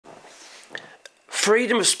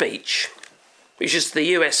freedom of speech, which is the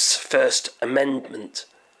US First Amendment,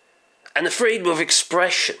 and the freedom of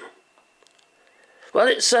expression, well,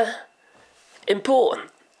 it's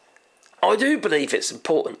important. I do believe it's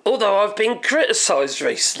important, although I've been criticised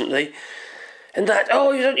recently in that,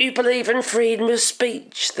 oh, don't you believe in freedom of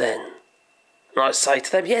speech then? And I say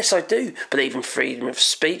to them, yes, I do believe in freedom of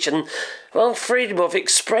speech and, well, freedom of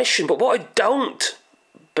expression, but what I don't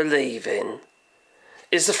believe in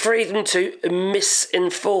is the freedom to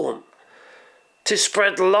misinform, to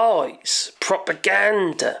spread lies,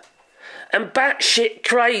 propaganda, and batshit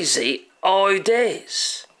crazy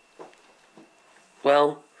ideas.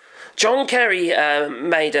 Well, John Kerry he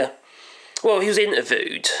was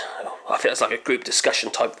interviewed, I think it's like a group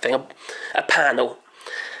discussion type thing, a panel,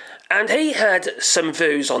 and he had some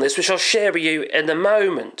views on this, which I'll share with you in a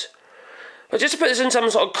moment. But just to put this in some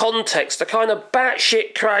sort of context, the kind of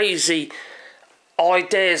batshit crazy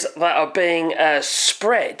ideas that are being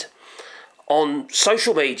spread on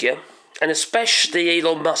social media, and especially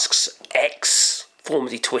Elon Musk's X,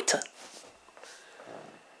 formerly Twitter.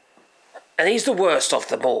 And he's the worst of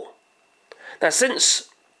them all. Now, since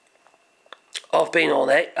I've been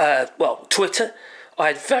on Twitter, I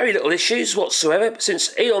had very little issues whatsoever. But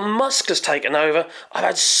since Elon Musk has taken over, I've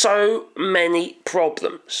had so many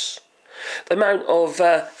problems. The amount of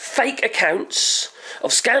fake accounts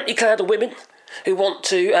of scantily clad women who want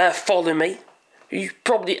to follow me, who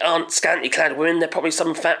probably aren't scantily clad women, they're probably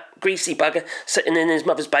some fat, greasy bugger sitting in his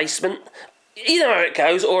mother's basement. You know how it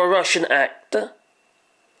goes, or a Russian actor.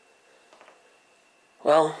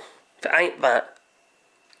 Well, if it ain't that,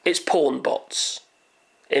 it's porn bots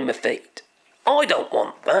in my feed. I don't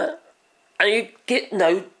want that. And you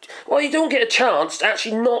don't get a chance to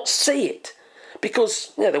actually not see it.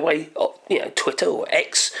 Because, the way, Twitter or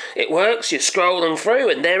X, it works, you're scrolling through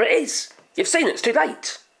and there it is. You've seen it, it's too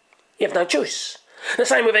late. You have no choice. The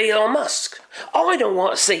same with Elon Musk. I don't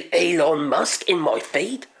want to see Elon Musk in my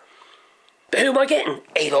feed. But who am I getting?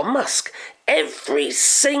 Elon Musk. Every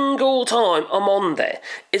single time I'm on there,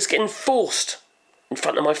 it's getting forced in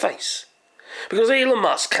front of my face. Because Elon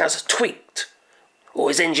Musk has tweaked, or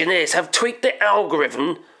his engineers have tweaked the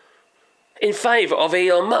algorithm in favour of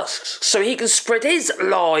Elon Musk, so he can spread his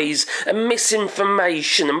lies and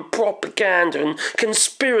misinformation and propaganda and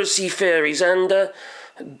conspiracy theories and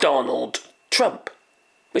Donald Trump,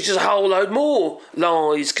 which is a whole load more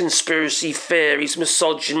lies, conspiracy theories,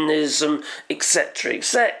 misogynism, etc.,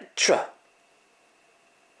 etc.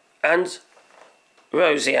 And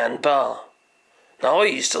Roseanne Barr. Now, I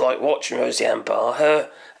used to like watching Roseanne Barr, her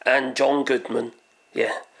and John Goodman,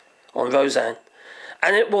 on Roseanne.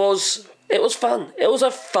 And it was fun. It was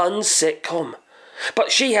a fun sitcom.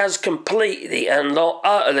 But she has completely and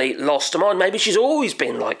utterly lost her mind. Maybe she's always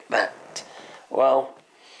been like that. Well,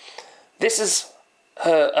 this is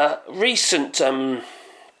her recent,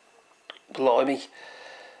 blimey,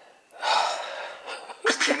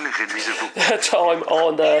 her time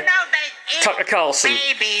on Tucker Carlson.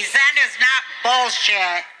 Babies, that is not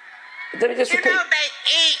bullshit. Let me just repeat. They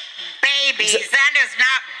eat babies, that is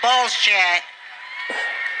not bullshit.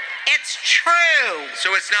 It's true.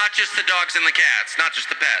 So it's not just the dogs and the cats, not just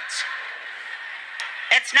the pets.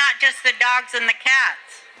 It's not just the dogs and the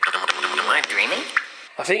cats. Am I dreaming?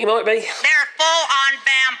 I think you might be. They're full-on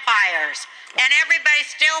vampires. And everybody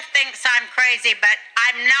still thinks I'm crazy, but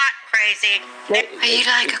I'm not crazy. Are you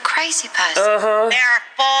like a crazy person? They're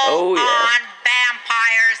full-on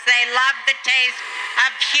vampires. They love the taste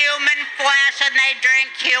of human flesh and they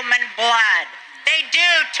drink human blood. They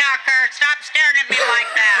do, Tucker. Stop staring at me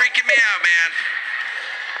like that. Freaking me out, man.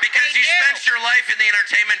 Because you spent your life in the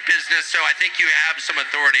entertainment business, so I think you have some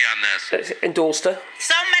authority on this. Endorsed her.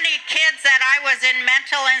 So many kids that I was in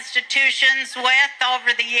mental institutions with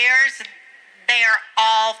over the years, they are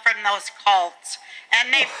all from those cults. And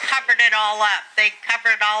they've covered it all up. They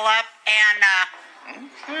covered it all up and,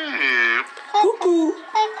 Cuckoo.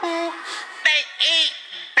 they eat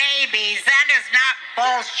babies. That is not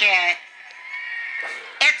bullshit.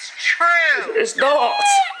 It's true. It's not.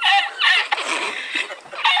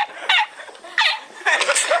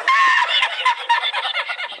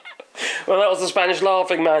 Well, that was the Spanish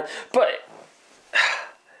laughing man. But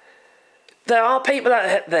there are people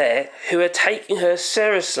out there who are taking her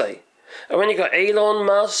seriously. And when you got Elon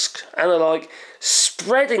Musk and they're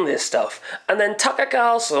spreading this stuff, and then Tucker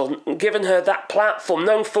Carlson giving her that platform,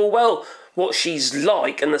 knowing full well what she's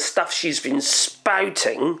like and the stuff she's been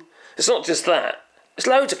spouting. It's not just that. It's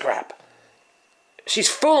loads of crap. She's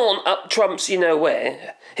full on up Trump's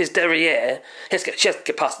you-know-where, his derriere. She has to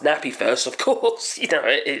get past nappy first, of course. You know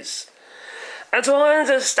it is. And so I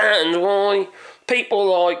understand why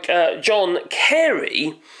people like John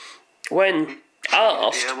Kerry, when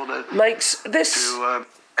asked, makes this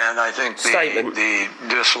and I think statement. The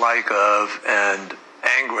dislike of and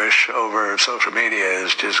anguish over social media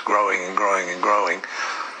is just growing and growing and growing.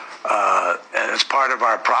 And it's part of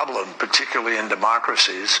our problem, particularly in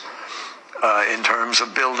democracies, in terms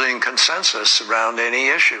of building consensus around any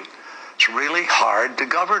issue. It's really hard to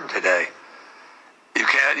govern today. You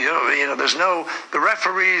can't, there's no, the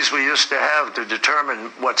referees we used to have to determine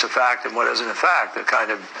what's a fact and what isn't a fact are kind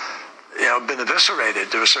of, been eviscerated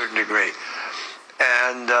to a certain degree.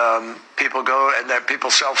 And people go, and that people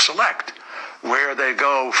self-select where they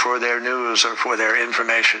go for their news or for their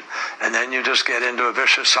information. And then you just get into a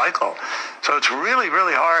vicious cycle. So it's really,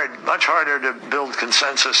 really hard, much harder to build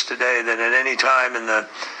consensus today than at any time in the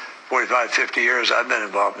 45, 50 years I've been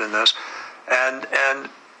involved in this. And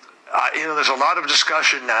there's a lot of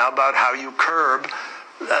discussion now about how you curb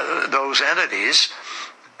those entities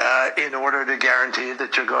in order to guarantee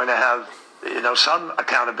that you're going to have, some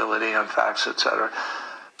accountability on facts, etc.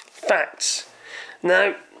 Facts.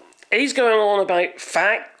 Now, he's going on about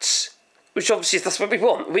facts, which obviously that's what we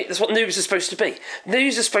want. That's what news is supposed to be.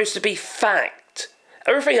 News is supposed to be fact.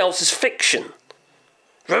 Everything else is fiction.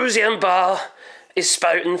 Roseanne Barr is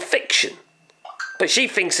spouting fiction, but she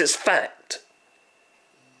thinks it's fact.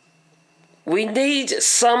 We need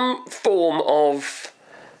some form of,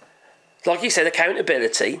 like you said,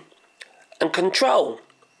 accountability and control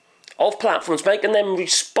of platforms, making them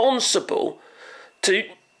responsible to,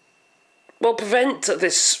 prevent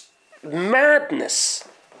this madness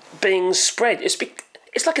being spread.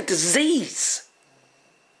 It's like a disease.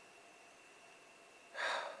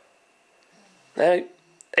 Now,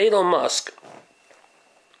 Elon Musk,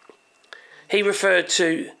 he referred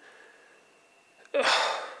to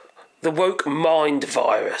the woke mind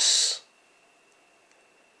virus.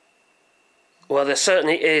 Well, there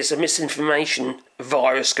certainly is a misinformation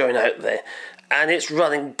virus going out there, and it's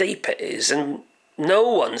running deep, it is, and no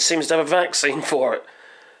one seems to have a vaccine for it.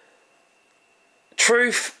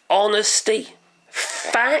 Truth, honesty,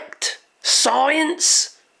 fact,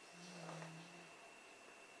 science,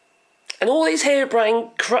 and all these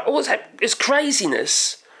harebrained, all this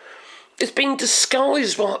craziness is being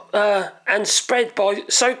disguised and spread by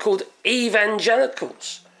so-called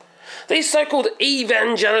evangelicals. These so-called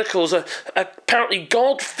evangelicals are apparently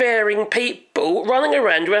God-fearing people running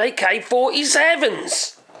around with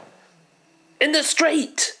AK-47s in the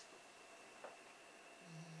street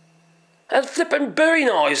and flipping Bowie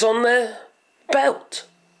knives on their belt.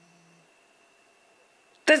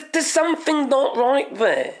 There's something not right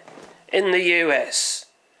there in the US.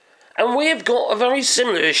 And we have got a very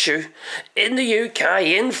similar issue in the UK,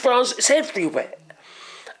 in France, it's everywhere.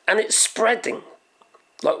 And it's spreading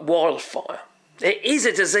like wildfire. It is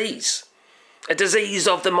a disease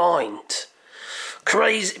of the mind.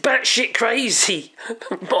 Crazy, batshit crazy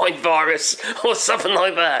mind virus or something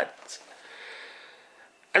like that.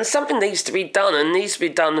 And something needs to be done, and needs to be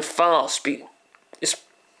done fast. It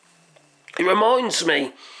reminds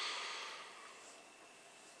me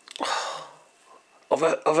of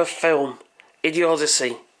a film,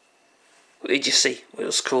 Idiocy. What did you see? What it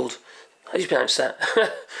was called? How do you pronounce that?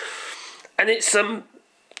 And it's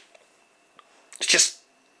just,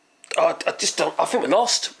 I think we're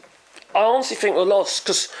lost. I honestly think we're lost,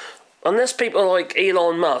 because unless people like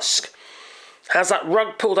Elon Musk has that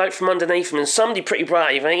rug pulled out from underneath him, and somebody pretty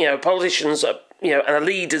brave, politicians, and the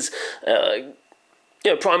leaders,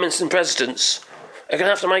 prime ministers and presidents are going to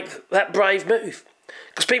have to make that brave move.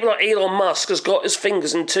 Because people like Elon Musk has got his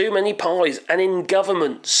fingers in too many pies and in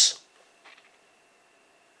governments.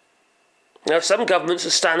 Now, some governments are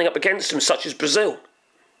standing up against him, such as Brazil.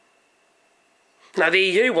 Now, the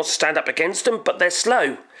EU wants to stand up against them, but they're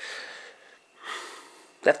slow.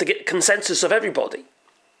 They have to get consensus of everybody.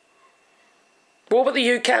 What about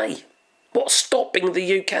the UK? What's stopping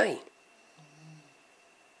the UK?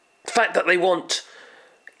 The fact that they want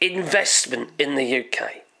investment in the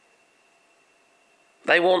UK.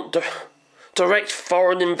 They want direct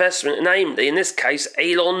foreign investment, namely, in this case,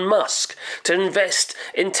 Elon Musk, to invest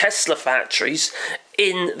in Tesla factories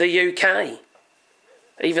in the UK.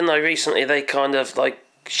 Even though recently they kind of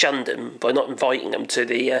shunned him by not inviting him to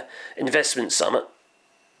the investment summit.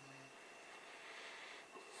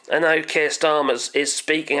 And now Keir Starmer is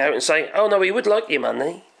speaking out and saying, oh no, we would like your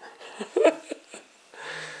money.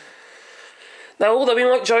 Now, although we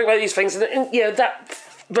might joke about these things, and that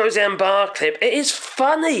Roseanne Barr clip, it is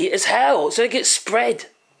funny as hell, so it gets spread.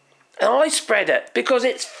 And I spread it because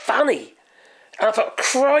it's funny. And I thought,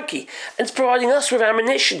 crikey, and it's providing us with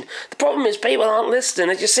ammunition. The problem is people aren't listening,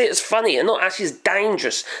 they just see it's funny and not actually as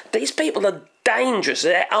dangerous. These people are dangerous.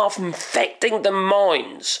 They are infecting the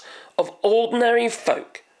minds of ordinary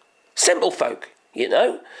folk. Simple folk, you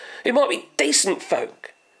know, who might be decent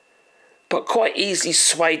folk, but quite easily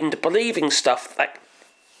swayed into believing stuff that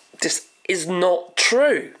just is not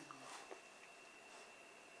true.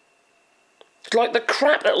 Like the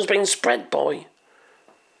crap that was being spread by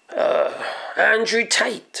Andrew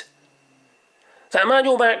Tate. That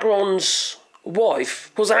Emmanuel Macron's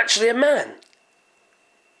wife was actually a man.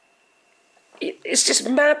 It's just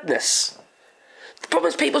madness. The problem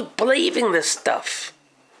is people believing this stuff.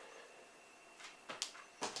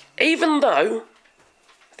 Even though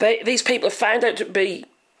these people are found out to be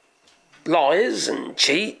liars and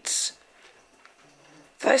cheats,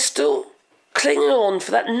 they're still clinging on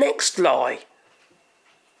for that next lie.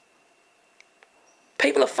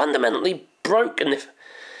 People are fundamentally broken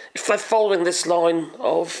if they're following this line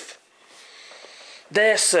of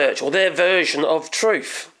their search or their version of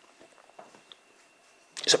truth.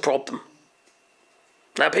 It's a problem.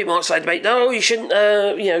 Now, people might say to me, no, you shouldn't,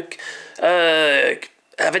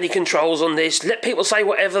 have any controls on this. Let people say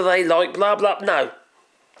whatever they like, blah, blah. No,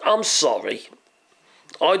 I'm sorry.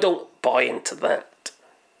 I don't buy into that.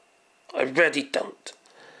 I really don't.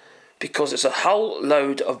 Because it's a whole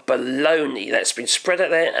load of baloney that's been spread out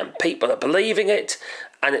there and people are believing it,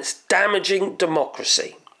 and it's damaging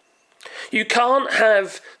democracy. You can't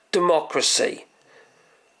have democracy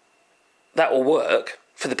that will work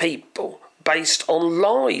for the people based on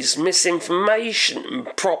lies, misinformation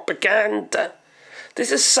and propaganda.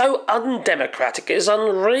 This is so undemocratic, it is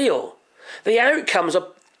unreal. The outcomes are,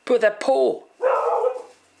 they're poor.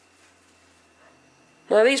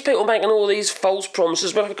 Now, these people making all these false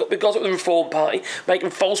promises, we've got the Reform Party making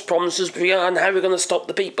false promises on how we're going to stop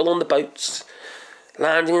the people on the boats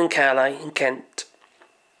landing in Calais, in Kent.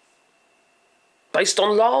 Based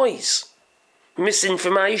on lies,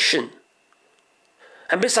 misinformation,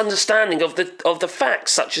 and misunderstanding of the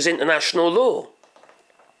facts, such as international law.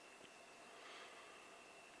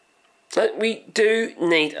 We do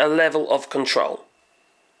need a level of control.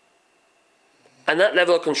 And that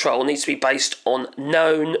level of control needs to be based on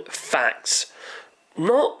known facts.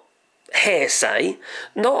 Not hearsay,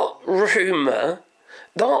 not rumour,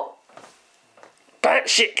 not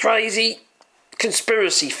batshit crazy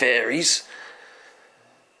conspiracy theories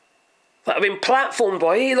that have been platformed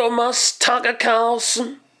by Elon Musk, Tucker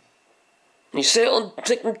Carlson. You see it on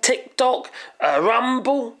TikTok,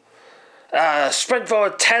 Rumble, spread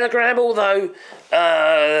via Telegram, although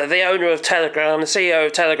the owner of Telegram, the CEO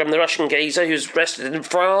of Telegram, the Russian geezer who's arrested in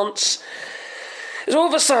France, is all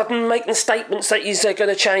of a sudden making statements that he's going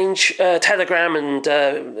to change Telegram and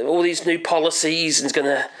all these new policies, and he's going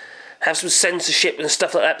to have some censorship and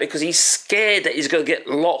stuff like that because he's scared that he's going to get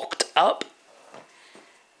locked up.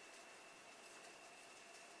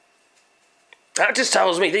 That just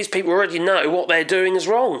tells me these people already know what they're doing is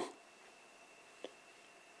wrong.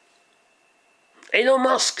 Elon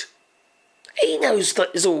Musk, he knows that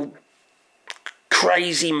it's all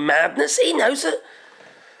crazy madness. He knows it.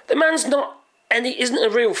 The man's not, and he isn't a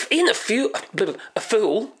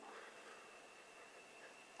fool.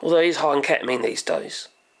 Although he's high on ketamine these days.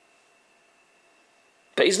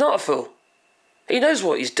 But he's not a fool. He knows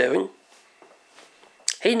what he's doing.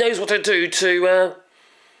 He knows what to do to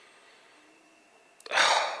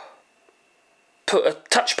put a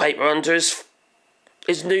touch paper under his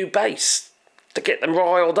new base to get them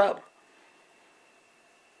riled up.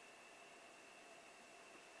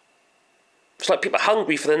 It's like people are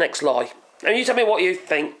hungry for the next lie. And you tell me what you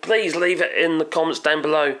think. Please leave it in the comments down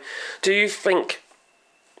below. Do you think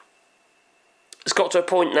it's got to a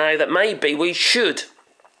point now that maybe we should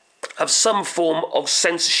have some form of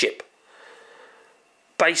censorship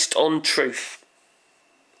based on truth?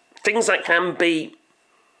 Things that can be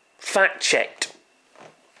fact-checked,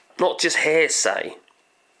 not just hearsay.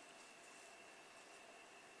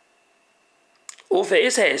 Or if it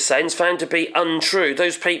is hearsay and it's found to be untrue,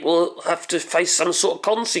 those people have to face some sort of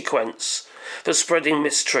consequence for spreading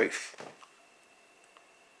mistruth.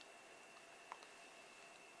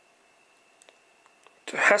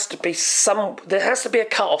 There has to be a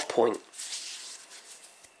cut-off point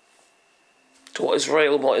to what is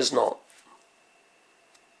real and what is not.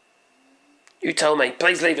 You tell me.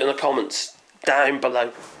 Please leave it in the comments down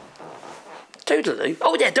below. Toodaloo.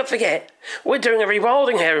 Oh yeah, don't forget, we're doing a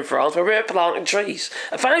rewilding here in France where we're planting trees.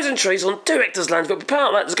 1,000 trees on 2 hectares land. If you'll be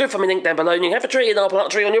part of that, there's a GoFundMe link down below and you can have a tree and I'll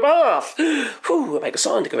plant a tree on your behalf. Whew, we'll make a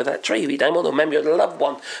sign to go with that tree. We don't want to remember your loved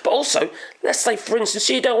one. But also, let's say for instance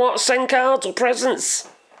you don't want to send cards or presents.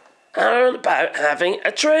 How about having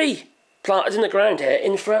a tree planted in the ground here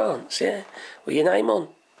in France, yeah, with your name on.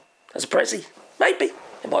 As a prezi. Maybe.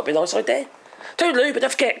 It might be a nice idea. Toodaloo, but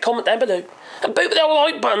don't forget, comment down below. And boot with the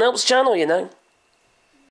old like button, helps the channel, you know.